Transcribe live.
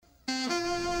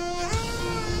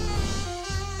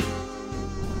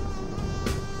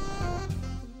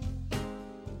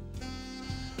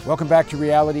Welcome back to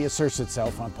Reality Asserts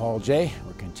Itself. I'm Paul Jay.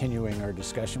 We're continuing our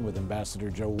discussion with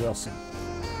Ambassador Joe Wilson.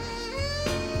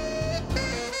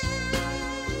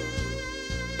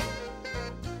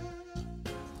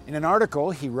 In an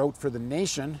article he wrote for The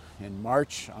Nation on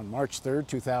March 3rd,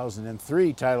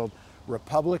 2003, titled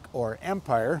Republic or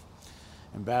Empire,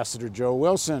 Ambassador Joe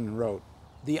Wilson wrote,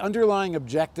 "The underlying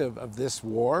objective of this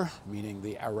war," meaning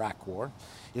the Iraq War,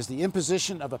 "is the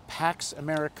imposition of a Pax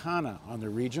Americana on the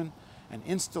region, an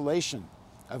installation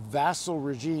of vassal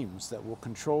regimes that will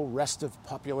control restive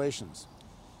populations.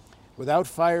 Without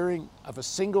firing of a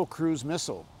single cruise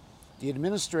missile, the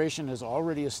administration has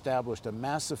already established a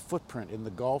massive footprint in the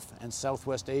Gulf and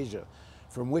Southwest Asia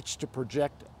from which to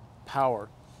project power.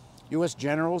 U.S.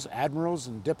 generals, admirals,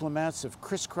 and diplomats have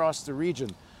crisscrossed the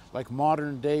region like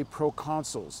modern-day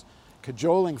proconsuls,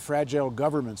 cajoling fragile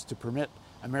governments to permit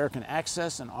American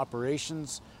access and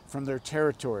operations from their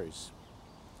territories."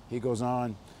 He goes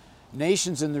on,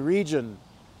 "Nations in the region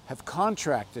have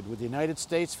contracted with the United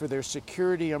States for their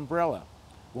security umbrella,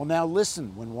 will now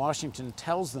listen when Washington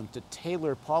tells them to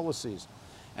tailor policies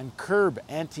and curb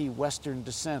anti-Western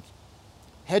dissent.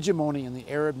 Hegemony in the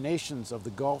Arab nations of the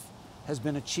Gulf has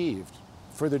been achieved."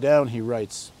 Further down he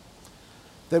writes,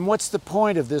 "Then what's the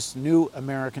point of this new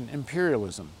American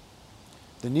imperialism?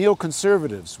 The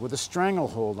neoconservatives with a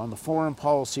stranglehold on the foreign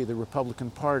policy of the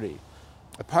Republican Party,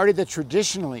 a party that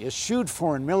traditionally eschewed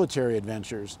foreign military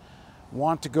adventures,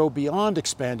 want to go beyond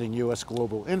expanding U.S.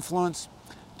 global influence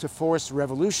to force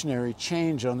revolutionary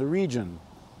change on the region.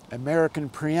 American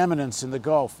preeminence in the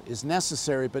Gulf is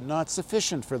necessary but not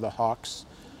sufficient for the hawks.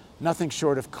 Nothing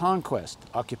short of conquest,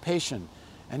 occupation,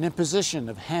 and imposition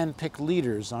of hand-picked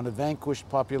leaders on a vanquished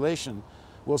population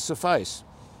will suffice.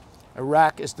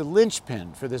 Iraq is the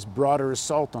linchpin for this broader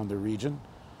assault on the region.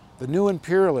 The new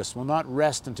imperialists will not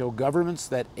rest until governments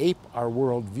that ape our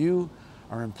worldview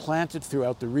are implanted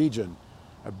throughout the region,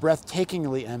 a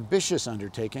breathtakingly ambitious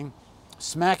undertaking,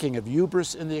 smacking of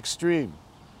hubris in the extreme.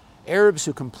 Arabs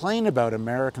who complain about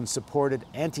American-supported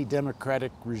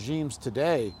anti-democratic regimes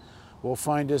today will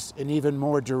find us in even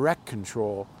more direct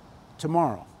control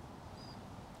tomorrow."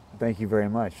 Thank you very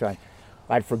much.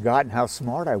 I'd forgotten how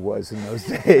smart I was in those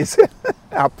days,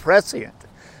 how prescient.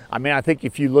 I mean, I think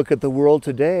if you look at the world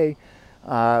today,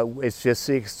 it's just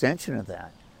the extension of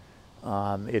that.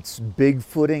 It's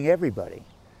big-footing everybody,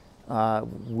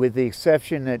 with the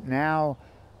exception that now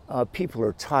people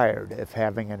are tired of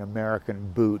having an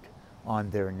American boot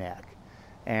on their neck.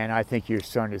 And I think you're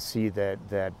starting to see that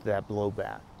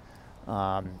blowback.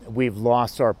 We've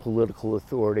lost our political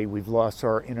authority. We've lost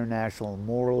our international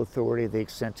moral authority, the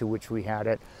extent to which we had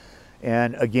it.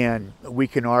 And again, we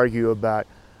can argue about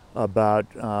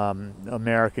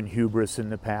American hubris in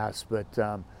the past,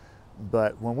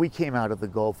 but when we came out of the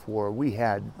Gulf War, we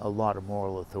had a lot of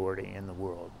moral authority in the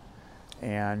world,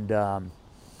 and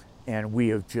we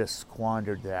have just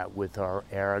squandered that with our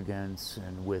arrogance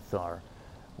and with our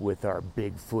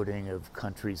big footing of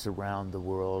countries around the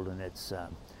world, and it's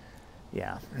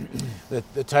yeah.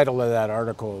 The title of that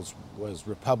article was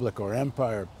Republic or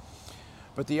Empire.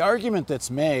 But the argument that's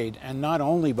made, and not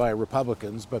only by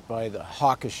Republicans, but by the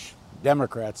hawkish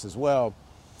Democrats as well,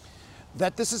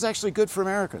 that this is actually good for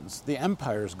Americans. The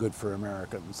empire is good for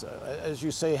Americans. As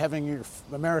you say, having your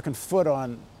American foot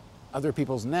on other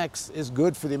people's necks is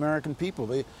good for the American people.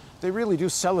 They really do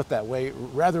sell it that way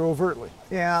rather overtly.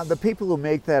 Yeah, the people who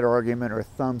make that argument are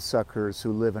thumbsuckers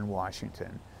who live in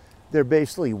Washington. They're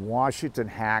basically Washington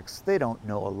hacks. They don't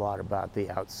know a lot about the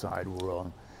outside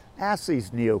world. Ask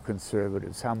these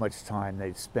neoconservatives how much time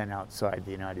they've spent outside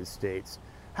the United States,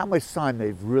 how much time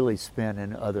they've really spent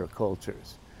in other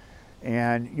cultures.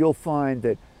 And you'll find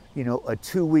that, you know, a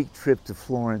 2-week trip to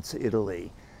Florence,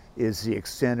 Italy is the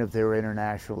extent of their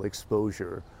international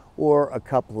exposure, or a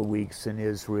couple of weeks in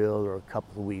Israel, or a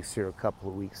couple of weeks here, a couple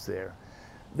of weeks there.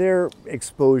 Their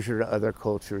exposure to other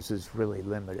cultures is really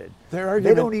limited.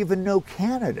 They don't even know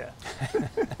Canada.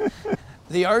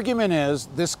 The argument is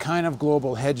this kind of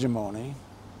global hegemony,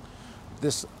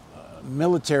 this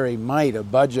military might, a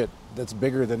budget that's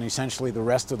bigger than essentially the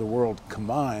rest of the world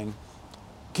combined,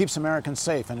 keeps Americans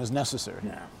safe and is necessary.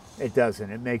 No, it doesn't.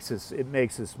 It makes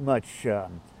us much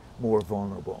more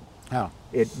vulnerable. How?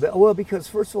 Well, because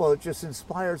first of all, it just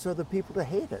inspires other people to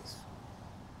hate us.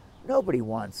 Nobody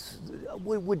wants.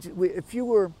 If you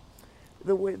were,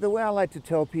 the way I like to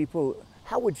tell people,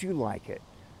 how would you like it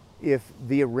if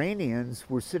the Iranians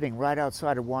were sitting right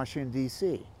outside of Washington,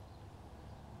 D.C.,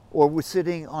 or were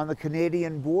sitting on the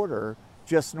Canadian border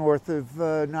just north of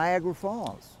Niagara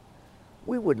Falls?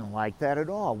 We wouldn't like that at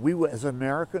all. We, as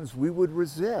Americans, we would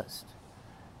resist.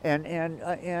 And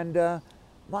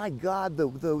My God,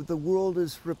 the world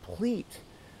is replete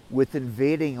with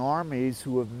invading armies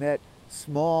who have met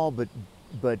small but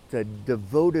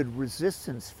devoted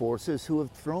resistance forces who have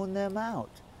thrown them out.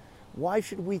 Why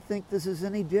should we think this is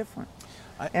any different?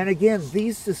 And again,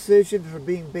 these decisions are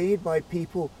being made by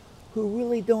people who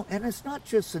really don't, and it's not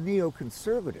just the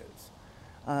neoconservatives.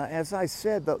 As I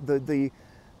said, the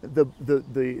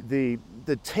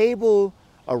table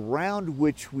around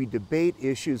which we debate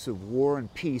issues of war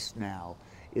and peace now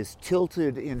is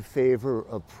tilted in favor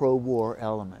of pro-war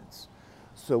elements.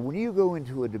 So when you go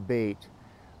into a debate,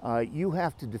 you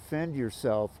have to defend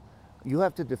yourself, you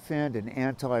have to defend an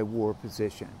anti-war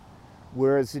position.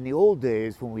 Whereas in the old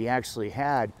days, when we actually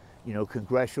had,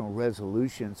 congressional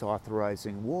resolutions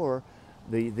authorizing war,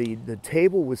 the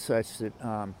table was such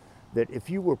that that if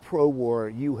you were pro-war,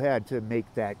 you had to make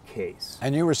that case.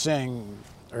 And you were saying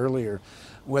earlier,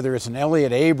 whether it's an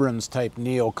Elliott Abrams type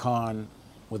neocon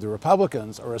with the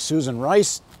Republicans or a Susan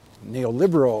Rice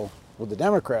neoliberal with the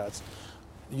Democrats,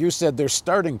 you said their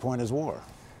starting point is war.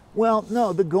 Well,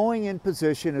 no, the going in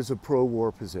position is a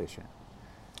pro-war position.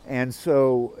 And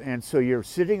so you're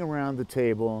sitting around the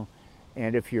table,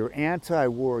 and if you're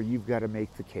anti-war, you've got to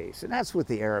make the case. And that's what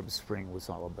the Arab Spring was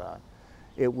all about.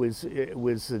 It was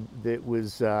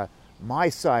my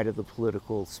side of the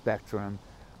political spectrum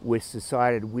which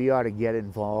decided we ought to get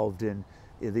involved in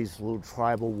these little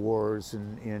tribal wars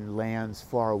in lands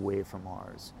far away from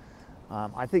ours.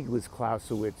 I think it was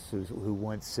Clausewitz who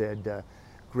once said,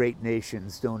 great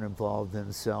nations don't involve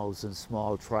themselves in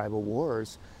small tribal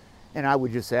wars. And I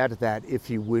would just add to that, if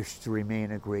you wish to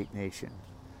remain a great nation.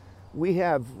 We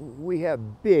have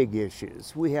big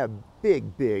issues. We have big,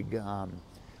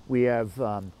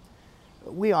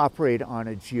 we operate on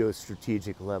a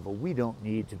geostrategic level. We don't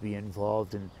need to be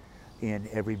involved in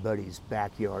everybody's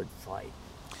backyard fight.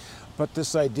 But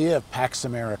this idea of Pax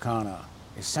Americana,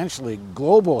 essentially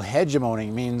global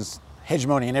hegemony means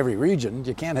hegemony in every region.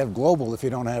 You can't have global if you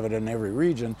don't have it in every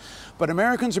region. But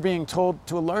Americans are being told,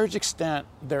 to a large extent,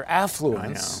 their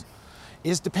affluence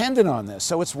is dependent on this.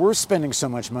 So it's worth spending so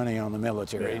much money on the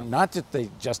military. Yeah. Not that they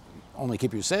just only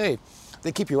keep you safe,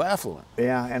 they keep you affluent.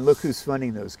 Yeah, and look who's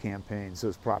funding those campaigns,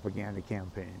 those propaganda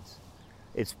campaigns.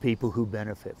 It's people who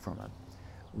benefit from it.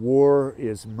 War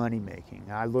is money-making.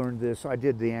 I learned this, I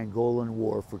did the Angolan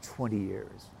War for 20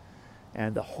 years.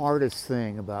 And the hardest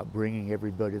thing about bringing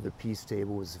everybody to the peace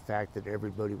table was the fact that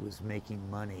everybody was making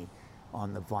money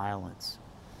on the violence.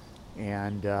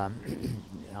 And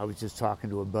I was just talking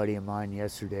to a buddy of mine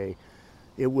yesterday.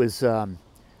 It was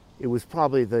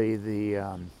probably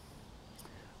the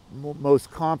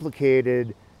most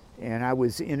complicated, and I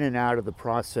was in and out of the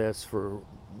process for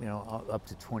up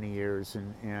to 20 years,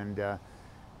 and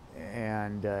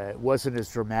it wasn't as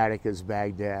dramatic as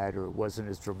Baghdad, or it wasn't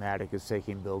as dramatic as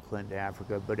taking Bill Clinton to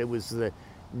Africa, but it was the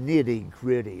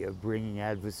nitty-gritty of bringing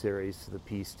adversaries to the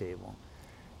peace table.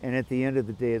 And at the end of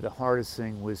the day, the hardest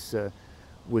thing was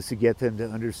to get them to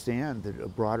understand that a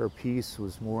broader peace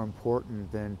was more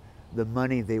important than the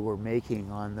money they were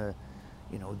making on the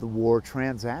war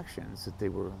transactions that they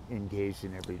were engaged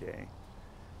in every day.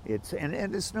 And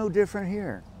it's no different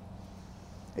here.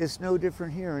 It's no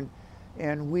different here.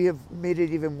 And we have made it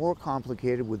even more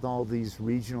complicated with all these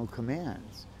regional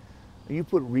commands. You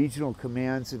put regional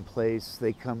commands in place,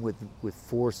 they come with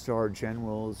 4-star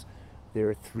generals,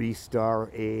 they're 3-star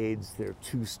aides, they're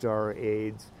 2-star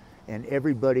aides, and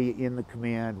everybody in the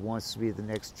command wants to be the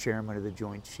next chairman of the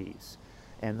Joint Chiefs.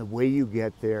 And the way you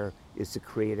get there is to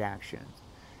create action.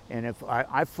 And if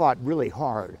I fought really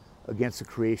hard against the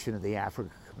creation of the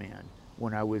Africa Command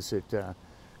when I was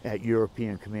at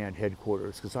European Command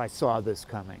headquarters, because I saw this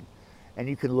coming. And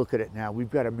you can look at it now. We've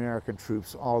got American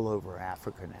troops all over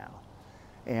Africa now.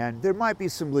 And there might be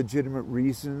some legitimate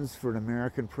reasons for an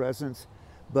American presence,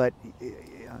 but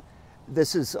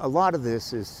a lot of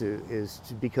this is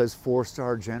because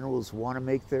 4-star generals want to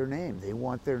make their name. They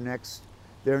want their next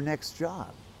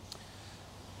job.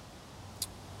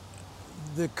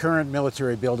 The current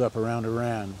military buildup around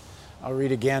Iran. I'll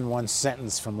read again one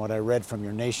sentence from what I read from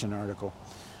your Nation article.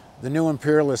 The new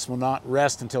imperialists will not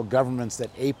rest until governments that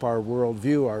ape our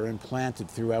worldview are implanted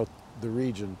throughout the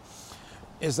region.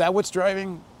 Is that what's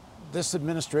driving this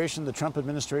administration, the Trump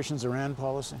administration's Iran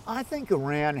policy? I think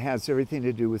Iran has everything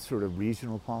to do with sort of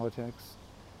regional politics.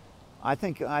 I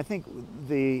think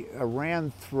the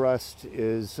Iran thrust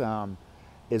is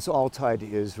all tied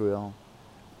to Israel.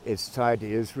 It's tied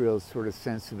to Israel's sort of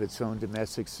sense of its own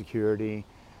domestic security.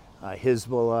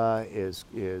 Hezbollah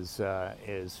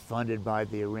is funded by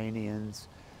the Iranians.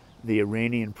 The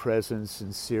Iranian presence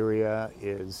in Syria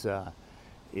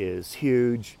is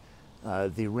huge.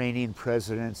 The Iranian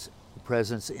president's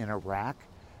presence in Iraq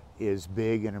is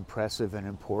big and impressive and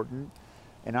important.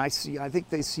 And I think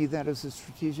they see that as a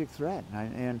strategic threat.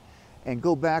 And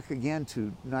go back again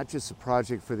to not just the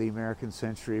project for the American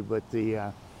century, but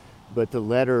the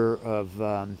letter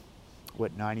of,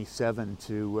 97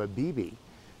 to Bibi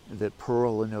that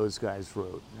Pearl and those guys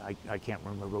wrote. I can't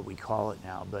remember what we call it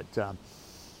now,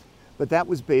 but that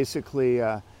was basically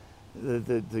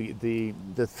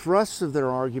the thrust of their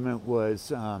argument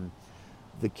was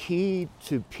the key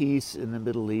to peace in the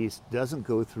Middle East doesn't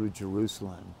go through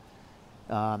Jerusalem.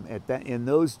 In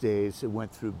those days, it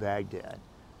went through Baghdad.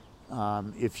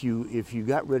 If you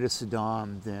got rid of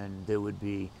Saddam, then there would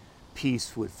be peace,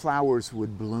 flowers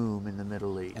would bloom in the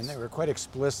Middle East. And they were quite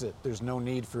explicit. There's no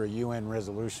need for a UN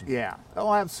resolution. Yeah.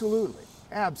 Oh, absolutely,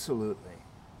 absolutely.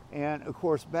 And of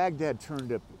course, Baghdad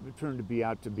turned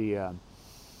out to be I'm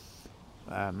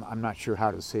not sure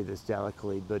how to say this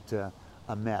delicately, but a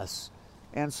mess.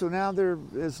 And so now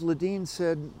as Ladine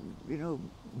said,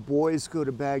 boys go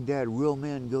to Baghdad, real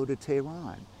men go to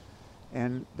Tehran.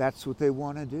 And that's what they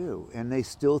want to do. And they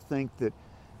still think that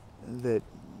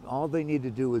all they need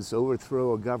to do is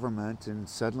overthrow a government and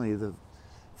suddenly the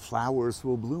flowers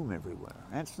will bloom everywhere.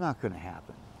 That's not going to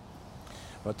happen.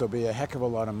 But there'll be a heck of a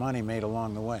lot of money made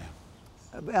along the way.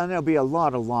 And there'll be a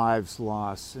lot of lives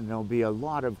lost, and there'll be a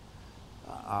lot of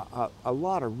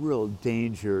real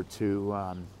danger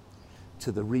to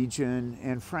the region.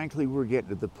 And frankly, we're getting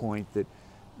to the point that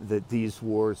these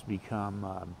wars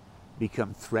become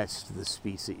threats to the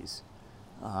species.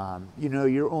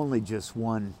 You're only just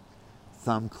one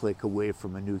thumb click away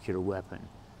from a nuclear weapon,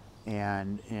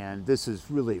 and this is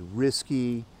really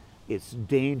risky. It's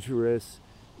dangerous.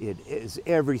 It is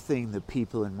everything that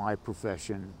people in my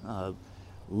profession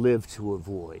live to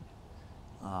avoid.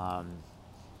 Our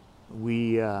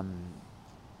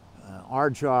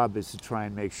job is to try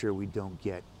and make sure we don't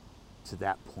get to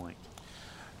that point.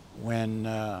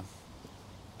 When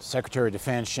Secretary of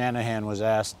Defense Shanahan was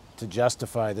asked to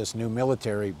justify this new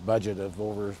military budget of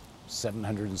over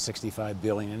 $765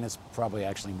 billion, and it's probably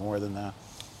actually more than that,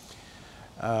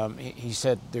 he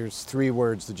said there's 3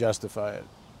 words to justify it: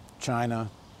 China,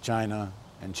 China,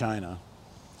 and China.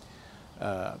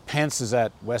 Pence is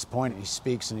at West Point, and he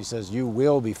speaks and he says, "You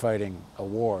will be fighting a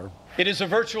war." It is a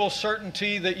virtual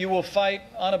certainty that you will fight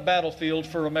on a battlefield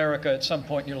for America at some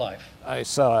point in your life. I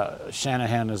saw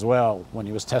Shanahan as well when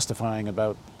he was testifying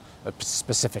about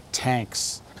specific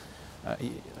tanks.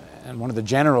 And one of the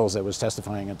generals that was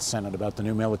testifying at the Senate about the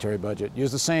new military budget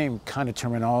used the same kind of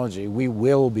terminology. We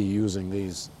will be using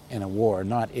these in a war,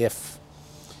 not if.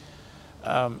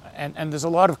 And there's a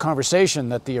lot of conversation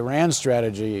that the Iran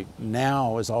strategy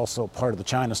now is also part of the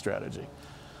China strategy,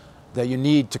 that you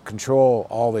need to control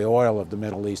all the oil of the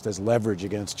Middle East as leverage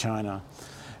against China.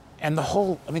 And the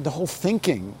whole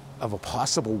thinking of a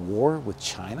possible war with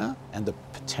China and the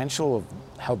potential of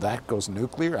how that goes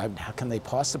nuclear, how can they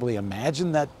possibly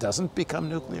imagine that doesn't become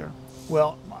nuclear?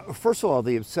 Well, first of all,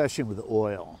 the obsession with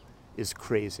oil is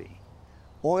crazy.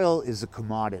 Oil is a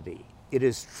commodity. It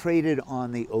is traded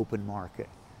on the open market.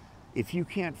 If you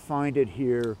can't find it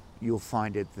here, you'll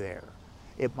find it there.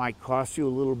 It might cost you a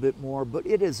little bit more, but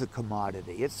it is a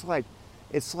commodity. It's like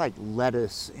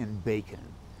lettuce and bacon.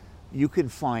 You can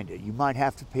find it. You might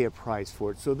have to pay a price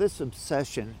for it. So this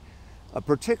obsession,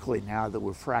 particularly now that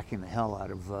we're fracking the hell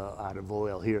out of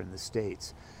oil here in the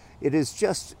States, it's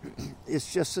just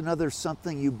another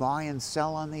something you buy and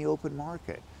sell on the open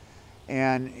market.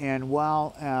 And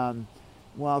while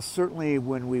certainly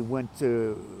when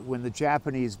the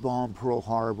Japanese bombed Pearl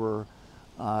Harbor,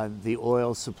 the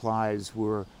oil supplies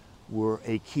were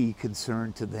a key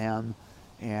concern to them,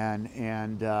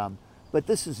 but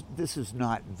this is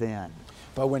not then.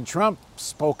 But when Trump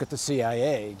spoke at the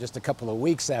CIA just a couple of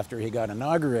weeks after he got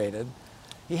inaugurated,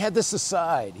 he had this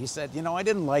aside. He said, I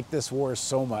didn't like this war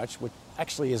so much, which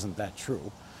actually isn't that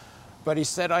true. But he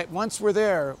said, once we're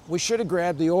there, we should have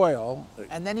grabbed the oil.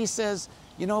 And then he says,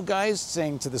 guys,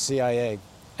 saying to the CIA,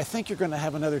 I think you're going to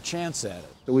have another chance at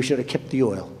it. We should have kept the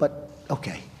oil, but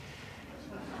okay.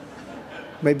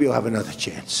 Maybe you'll have another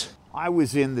chance. I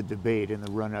was in the debate in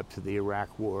the run-up to the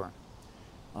Iraq War.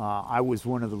 I was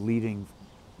one of the leading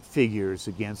figures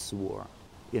against the war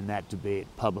in that debate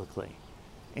publicly.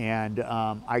 And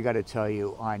I got to tell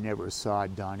you, I never saw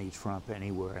Donnie Trump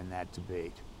anywhere in that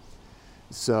debate.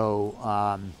 So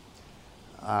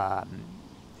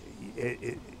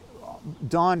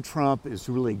Don Trump is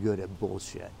really good at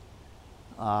bullshit.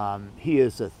 He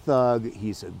is a thug,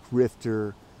 he's a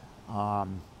grifter.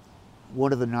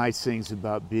 One of the nice things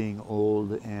about being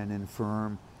old and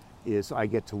infirm is I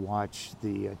get to watch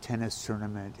the tennis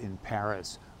tournament in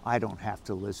Paris I don't have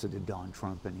to listen to Donald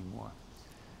Trump anymore.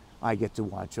 I get to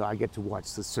watch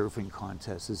the surfing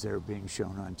contests as they're being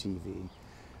shown on TV.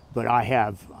 But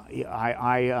I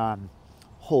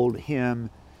hold him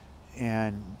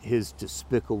and his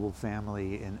despicable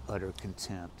family in utter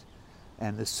contempt.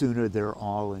 And the sooner they're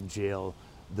all in jail,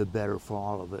 the better for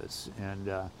all of us.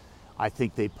 And I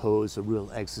think they pose a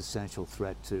real existential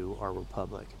threat to our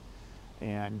republic.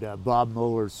 And Bob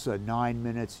Mueller's 9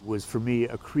 minutes was, for me,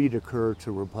 a cri de coeur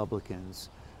to Republicans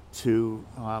to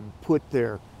put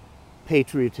their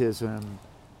patriotism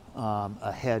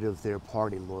ahead of their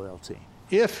party loyalty.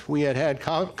 If we had had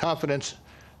confidence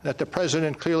that the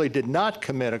president clearly did not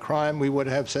commit a crime, we would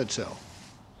have said so.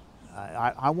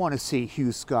 I want to see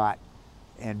Hugh Scott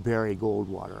and Barry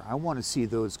Goldwater. I want to see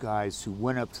those guys who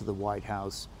went up to the White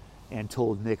House and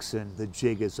told Nixon, the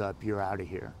jig is up, you're out of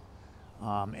here.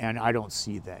 And I don't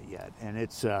see that yet. And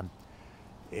it's the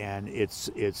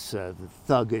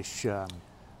thuggish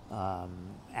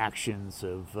actions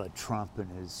of Trump and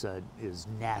his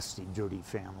nasty, dirty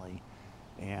family.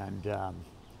 And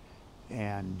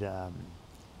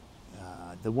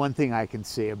the one thing I can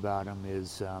say about him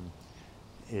is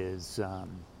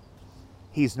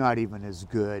he's not even as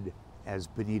good as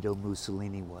Benito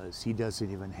Mussolini was. He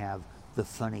doesn't even have the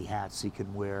funny hats he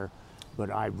can wear, but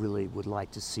I really would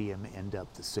like to see him end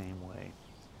up the same way.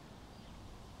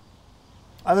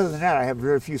 Other than that, I have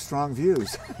very few strong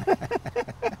views. I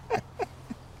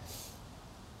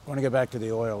want to get back to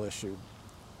the oil issue.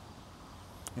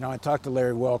 You know, I talked to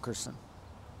Larry Wilkerson.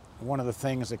 One of the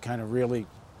things that kind of really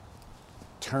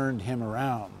turned him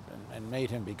around and made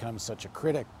him become such a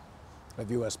critic of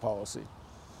U.S. policy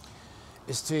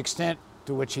is to the extent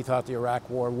to which he thought the Iraq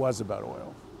War was about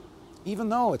oil, even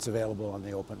though it's available on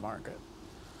the open market.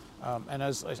 And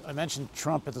as I mentioned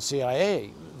Trump at the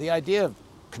CIA, the idea of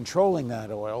controlling that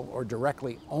oil or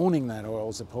directly owning that oil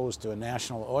as opposed to a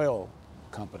national oil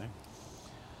company,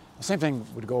 the same thing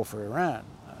would go for Iran.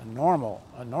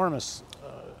 Enormous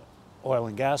oil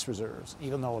and gas reserves,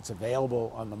 even though it's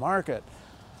available on the market.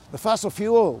 The fossil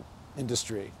fuel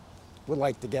industry would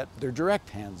like to get their direct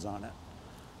hands on it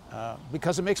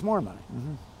because it makes more money.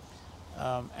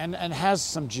 And has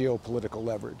some geopolitical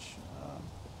leverage.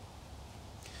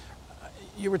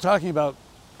 You were talking about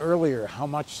earlier how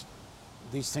much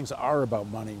these things are about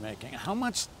money making. How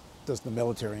much does the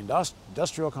military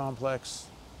industrial complex,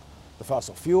 the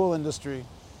fossil fuel industry,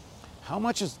 how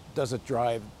much does it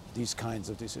drive these kinds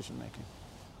of decision making?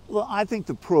 Well, I think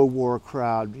the pro-war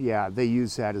crowd, yeah, they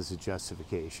use that as a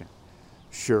justification.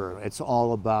 Sure, it's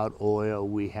all about oil.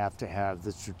 We have to have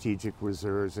the strategic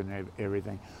reserves and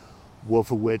everything.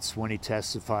 Wolfowitz, when he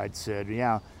testified, said,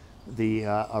 yeah, the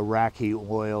Iraqi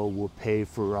oil will pay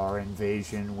for our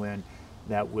invasion, when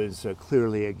that was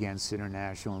clearly against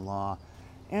international law.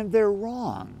 And they're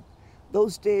wrong.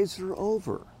 Those days are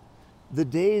over. The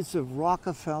days of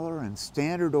Rockefeller and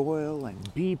Standard Oil and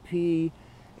BP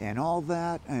and all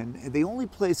that, and the only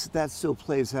place that still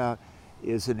plays out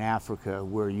is in Africa,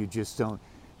 where you just don't,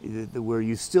 where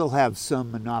you still have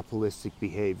some monopolistic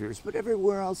behaviors, but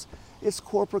everywhere else it's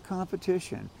corporate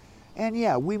competition. And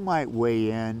yeah, we might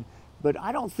weigh in, but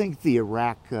I don't think the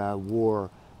Iraq war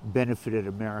benefited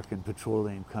American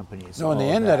petroleum companies. No, in the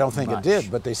end, I don't think it did,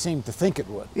 but they seem to think it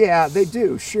would. Yeah, they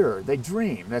do, sure. They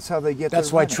dream. That's how they get That's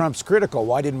their why money. Trump's critical.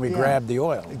 Why didn't we grab the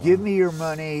oil? Give me your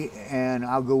money and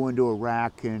I'll go into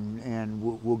Iraq and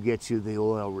we'll get you the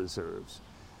oil reserves.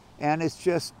 And it's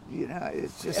just, you know,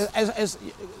 it's just...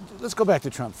 Let's go back to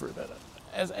Trump for a bit.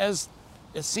 As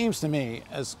it seems to me,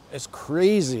 as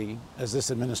crazy as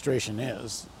this administration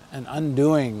is, and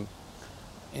undoing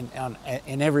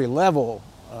in every level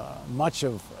much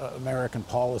of American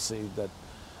policy that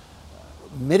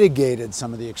mitigated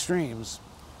some of the extremes,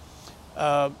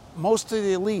 most of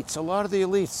the elites, a lot of the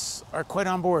elites are quite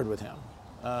on board with him.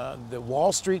 The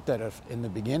Wall Street that in the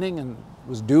beginning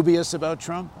was dubious about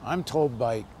Trump, I'm told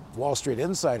by Wall Street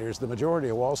insiders, the majority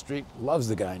of Wall Street loves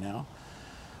the guy now.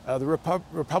 The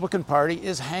Republican Party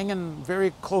is hanging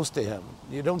very close to him.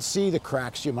 You don't see the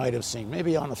cracks you might have seen,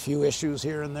 maybe on a few issues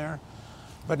here and there,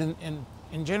 but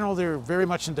in general, they're very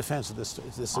much in defense of this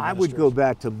administration. I would go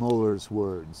back to Mueller's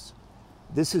words.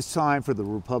 This is time for the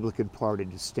Republican Party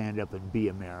to stand up and be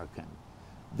American.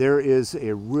 There is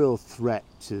a real threat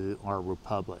to our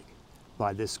republic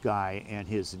by this guy and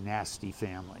his nasty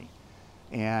family.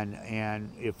 And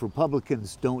if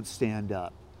Republicans don't stand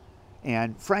up,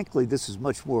 and frankly, this is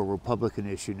much more a Republican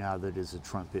issue now than it is a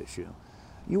Trump issue.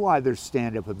 You either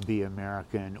stand up and be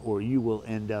American, or you will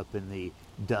end up in the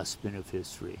dustbin of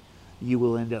history. You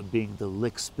will end up being the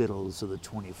lickspittles of the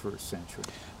 21st century.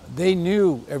 They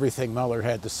knew everything Mueller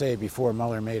had to say before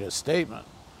Mueller made a statement.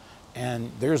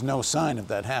 And there's no sign of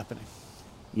that happening.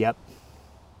 Yep.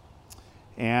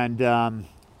 And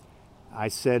I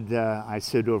said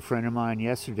to a friend of mine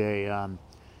yesterday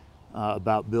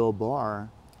about Bill Barr.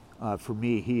 For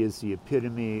me, he is the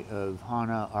epitome of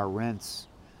Hannah Arendt's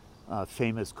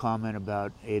famous comment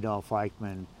about Adolf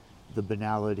Eichmann, the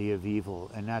banality of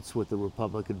evil. And that's what the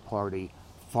Republican Party,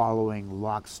 following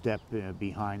lockstep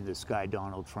behind this guy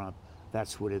Donald Trump,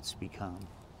 that's what it's become.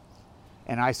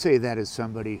 And I say that as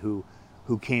somebody who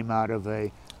came out of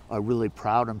a really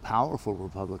proud and powerful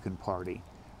Republican Party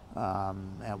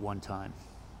at one time.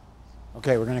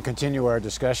 Okay, we're going to continue our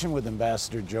discussion with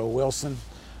Ambassador Joe Wilson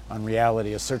on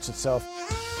Reality Asserts Itself.